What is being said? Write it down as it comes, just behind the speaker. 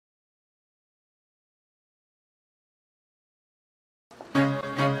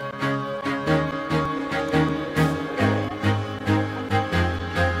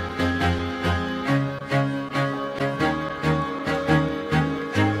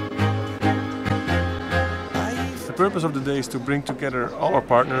purpose of the day is to bring together all our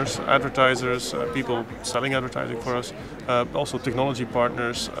partners, advertisers, people selling advertising for us, also technology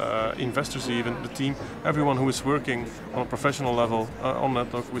partners, investors even, the team, everyone who is working on a professional level on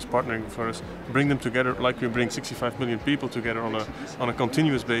Netlog, who is partnering for us, bring them together like we bring 65 million people together on a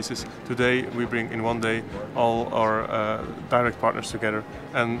continuous basis. Today we bring in one day all our direct partners together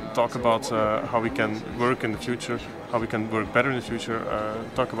and talk about how we can work in the future, how we can work better in the future,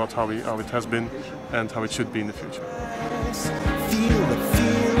 talk about how it has been and how it should be in the future. Feel the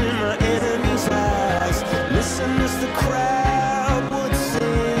fear in my enemy's eyes. Listen as the crowd would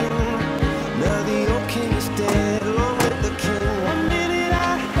sing. Now the old king is dead, along with the king. One minute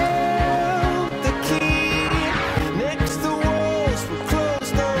I held the key. Next the walls were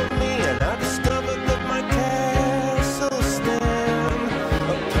closed on me, and I discovered that my castle stand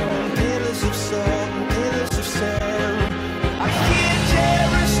upon pillars of salt and pillars of sand. I hear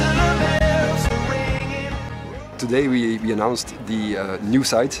Jerusalem bells ringing. Today we announced the new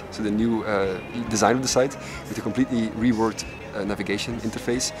site, so the new design of the site, with a completely reworked navigation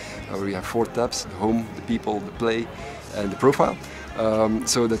interface, where we have 4 tabs: the home, the people, the play, and the profile.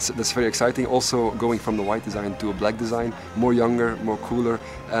 So that's very exciting. Also going from the white design to a black design, more younger, more cooler,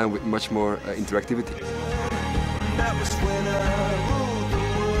 and with much more interactivity.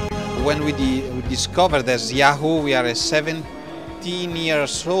 When we discovered as Yahoo, we are a 17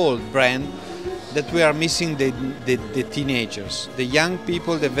 years old brand, that we are missing the teenagers, the young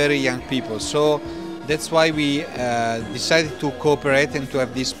people, the very young people. So that's why we decided to cooperate and to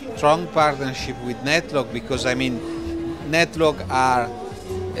have this strong partnership with Netlog, because I mean, Netlog are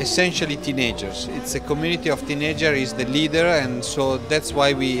essentially teenagers. It's a community of teenagers, is the leader, and so that's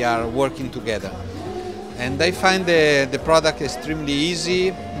why we are working together. And I find the product extremely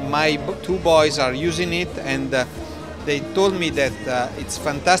easy. My 2 boys are using it, and they told me that it's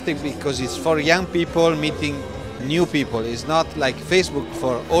fantastic because it's for young people meeting new people. It's not like Facebook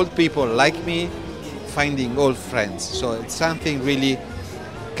for old people like me finding old friends. So it's something really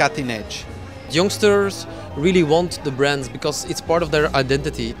cutting edge. Youngsters really want the brands because it's part of their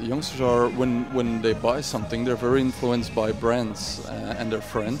identity. Youngsters are, when they buy something, they're very influenced by brands and their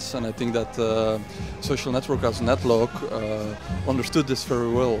friends, and I think that social network as Netlog understood this very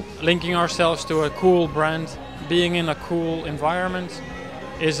well. Linking ourselves to a cool brand, being in a cool environment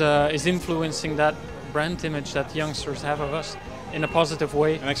is influencing that brand image that youngsters have of us in a positive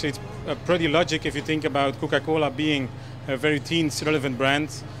way. And actually it's pretty logic if you think about Coca-Cola being a very teens relevant brand.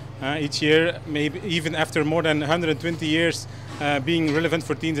 Each year, maybe even after more than 120 years, being relevant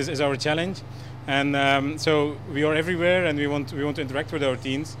for teens is our challenge. And so we are everywhere, and we want to interact with our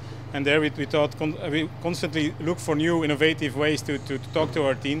teens. And there we thought we constantly look for new innovative ways to talk to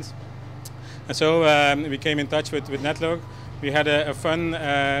our teens. And so we came in touch with Netlog. We had a fun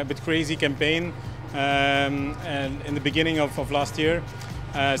but crazy campaign and in the beginning of last year.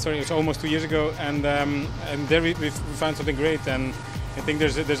 Sorry, it was almost 2 years ago, and there we found something great, and I think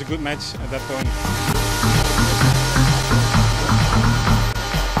there's a good match at that point.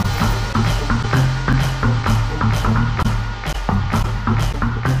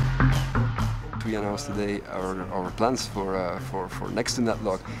 We announced today our plans for next to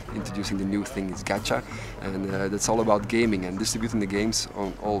Netlog. Introducing the new thing is Gacha, and that's all about gaming and distributing the games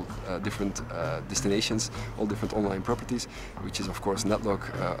on all different destinations, all different online properties, which is of course Netlog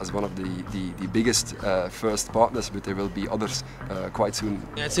as one of the biggest first partners, but there will be others quite soon.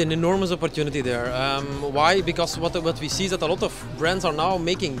 Yeah, it's an enormous opportunity there. Why? Because what we see is that a lot of brands are now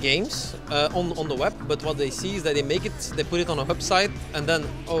making games on the web, but what they see is that they put it on a website, and then,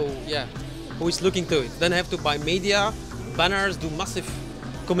 oh yeah, who is looking to it? Then have to buy media, banners, do massive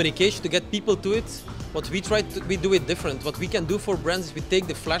communication to get people to it. What we do it different. What we can do for brands is we take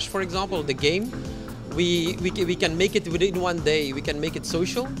the Flash, for example, the game. We can make it within one day. We can make it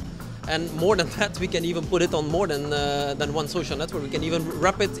social, and more than that, we can even put it on more than one social network. We can even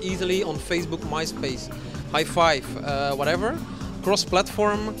wrap it easily on Facebook, MySpace, High Five, whatever,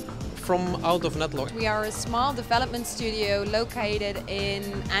 cross-platform. From out of Netlog. We are a small development studio located in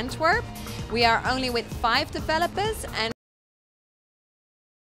Antwerp. We are only with 5 developers, and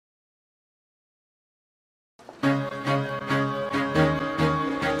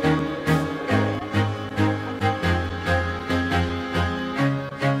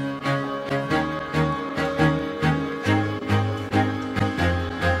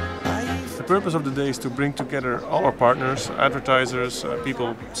The purpose of the day is to bring together all our partners, advertisers,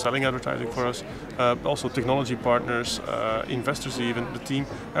 people selling advertising for us, also technology partners, investors even, the team,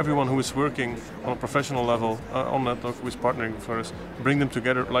 everyone who is working on a professional level on Netlog, who is partnering for us, bring them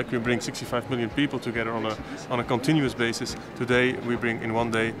together like we bring 65 million people together on a continuous basis. Today we bring in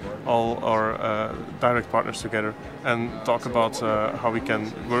one day all our direct partners together and talk about how we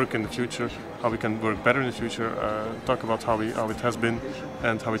can work in the future, how we can work better in the future, talk about how it has been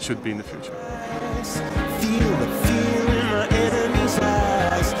and how it should be in the future. Feel the fear in my enemy's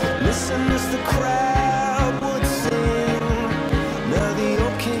eyes. Listen as the crowd would sing. Now the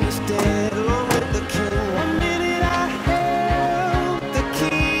old king is dead, along with the king. 1 minute I held the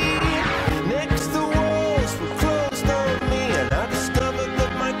key. Next the walls were closed on me, and I discovered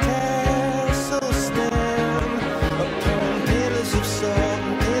that my castle stand upon pillars of salt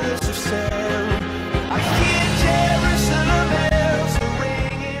and pillars of sand. I hear Jerusalem bells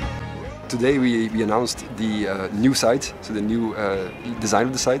ringing. Today we announced the new site, so the new design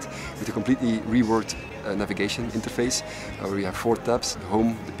of the site, with a completely reworked navigation interface, where we have 4 tabs: the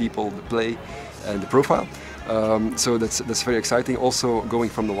home, the people, the play, and the profile. So that's very exciting. Also going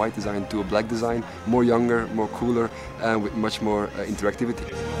from the white design to a black design, more younger, more cooler, and with much more interactivity.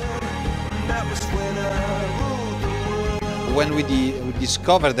 When we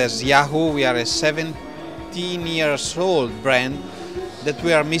discovered as Yahoo, we are a 17 years old brand, that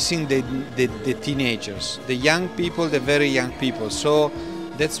we are missing the teenagers, the young people, the very young people. So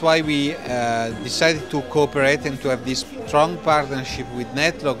that's why we decided to cooperate and to have this strong partnership with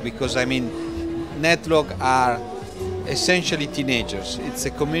Netlog, because I mean, Netlog are essentially teenagers. It's a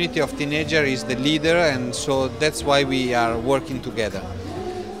community of teenagers, is the leader, and so that's why we are working together.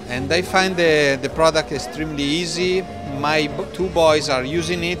 And I find the product extremely easy. My 2 boys are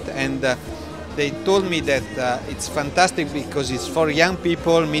using it, and they told me that it's fantastic because it's for young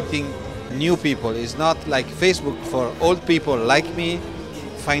people meeting new people. It's not like Facebook for old people like me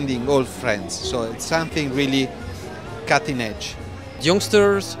finding old friends. So it's something really cutting edge.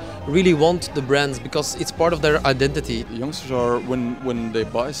 Youngsters really want the brands because it's part of their identity. Youngsters are, when they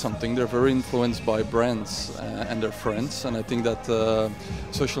buy something, they're very influenced by brands and their friends, and I think that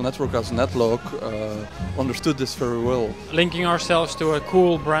social network as Netlog understood this very well. Linking ourselves to a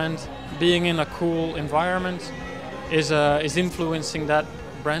cool brand, being in a cool environment is influencing that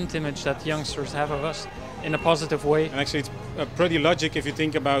brand image that youngsters have of us in a positive way. And actually, it's pretty logic if you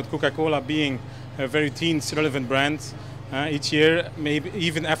think about Coca-Cola being a very teens relevant brand. Each year, maybe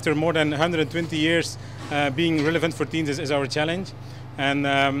even after more than 120 years, being relevant for teens is our challenge.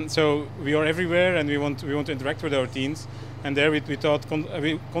 And so we are everywhere, and we want to interact with our teens. And there we thought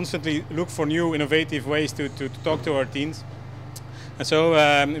we constantly look for new innovative ways to talk to our teens. And so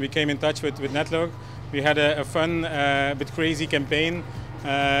we came in touch with Netlog. We had a fun, bit crazy campaign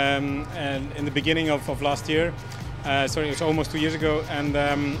and in the beginning of last year. Sorry, it was almost 2 years ago. And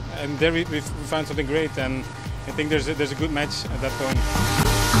there we found something great. And I think there's a good match at that point.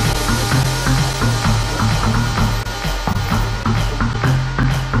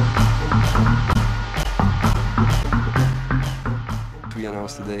 We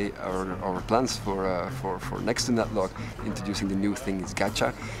announced today our plans for next to Netlog, introducing the new thing is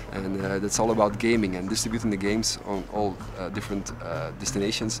Gacha, and that's all about gaming and distributing the games on all different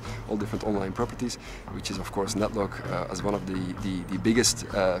destinations, all different online properties, which is of course Netlog as one of the biggest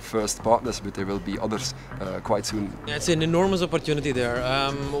first partners, but there will be others quite soon. Yeah, it's an enormous opportunity there.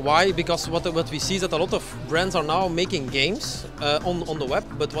 Why? Because what we see is that a lot of brands are now making games on the web,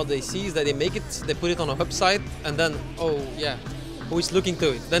 but what they see is that they put it on a website, and then, oh yeah, who is looking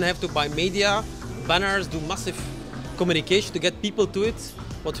to it? Then have to buy media, banners, do massive communication to get people to it.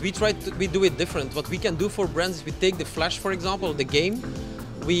 What we do it different. What we can do for brands is we take the Flash, for example, the game.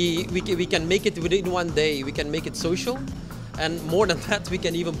 We can make it within 1 day. We can make it social, and more than that, we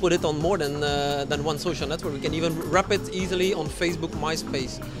can even put it on more than one social network. We can even wrap it easily on Facebook,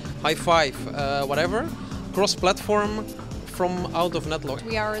 MySpace, High Five, whatever, cross-platform. From out of Netlog.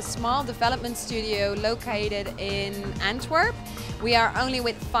 We are a small development studio located in Antwerp. We are only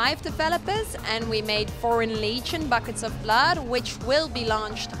with 5 developers, and we made Foreign Legion Buckets of Blood, which will be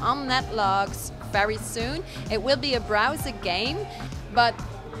launched on Netlogs very soon. It will be a browser game, but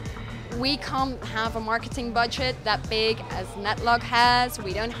we can't have a marketing budget that big as Netlog has.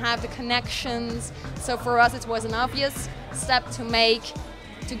 We don't have the connections. So for us it was an obvious step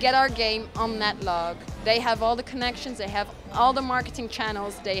to get our game on Netlog. They have all the connections, they have all the marketing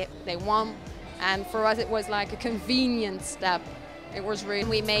channels they want, and for us it was like a convenient step. It was really.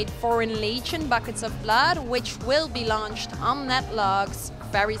 We made Foreign Legion Buckets of Blood, which will be launched on Netlogs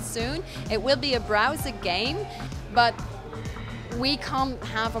very soon. It will be a browser game, but we can't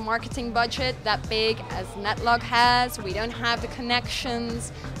have a marketing budget that big as Netlog has. We don't have the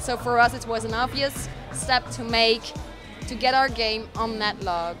connections. So for us it was an obvious step to get our game on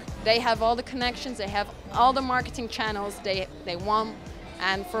Netlog. They have all the connections, they have all the marketing channels they want,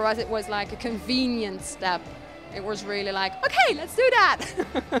 and for us it was like a convenient step. It was really like, okay, let's do that.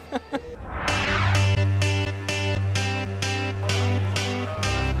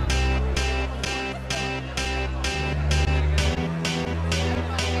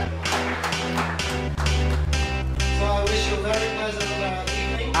 So I wish you a very pleasant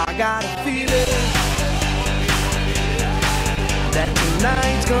evening. I got a feeling that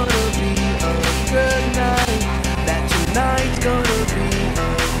tonight's gonna be a good night. That tonight's gonna be a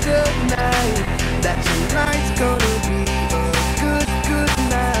good night. That tonight's gonna be a good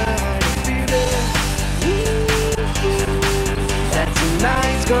night. I feel it. That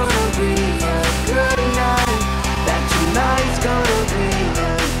tonight's gonna be a good night. That tonight's gonna be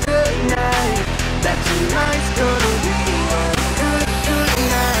a good night. That tonight's gonna be a good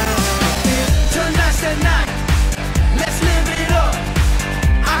night. Tonight's the night. Let's live it up.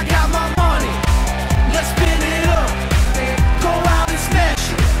 I got my money. Let's spin it up. Go out and smash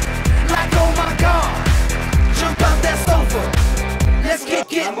it. Like, oh my God. Jump out that sofa. Let's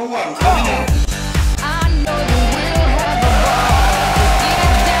kick it. Number one. I know you will have a ball. Get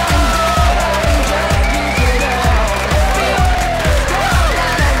down and just get out.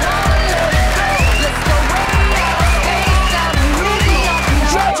 Let's go way out.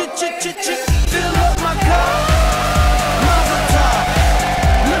 Fill up my car.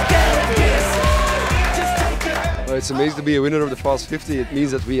 It's amazing to be a winner of the Fast 50. It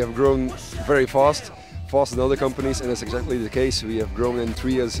means that we have grown very fast, faster than other companies, and that's exactly the case. We have grown in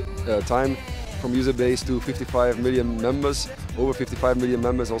 3 years' time from user base to 55 million members, over 55 million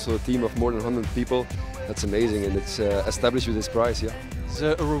members, also a team of more than 100 people. That's amazing, and it's established with this prize. Yeah. Is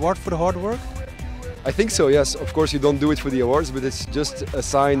it a reward for the hard work? I think so, yes. Of course you don't do it for the awards, but it's just a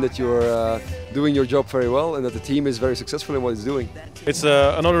sign that you're doing your job very well and that the team is very successful in what it's doing. It's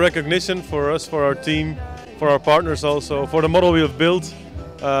another recognition for us, for our team, for our partners also, for the model we have built,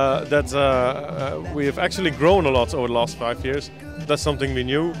 that we have actually grown a lot over the last 5 years. That's something we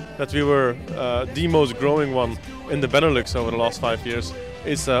knew, that we were the most growing one in the Benelux over the last 5 years.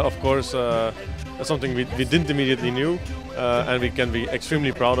 It's of course something we didn't immediately knew, and we can be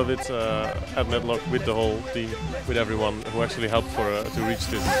extremely proud of it at Netlog with the whole team, with everyone who actually helped to reach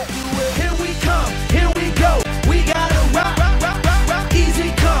this. Here we come, here we go. We gotta rock, rock, rock, rock.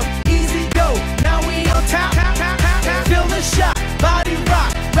 Easy come, easy go. Now we on top, feel the shot, body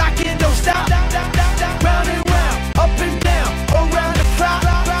rock, rockin' don't stop. Round and round, up and down, around the clock.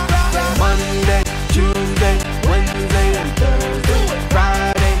 Monday, Tuesday, Wednesday and Thursday,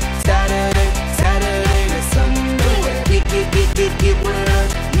 Friday, Saturday, Saturday to Sunday. Get with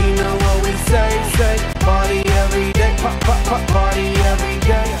us, you know what we say. Party every day, party every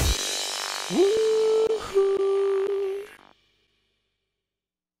day. Woo!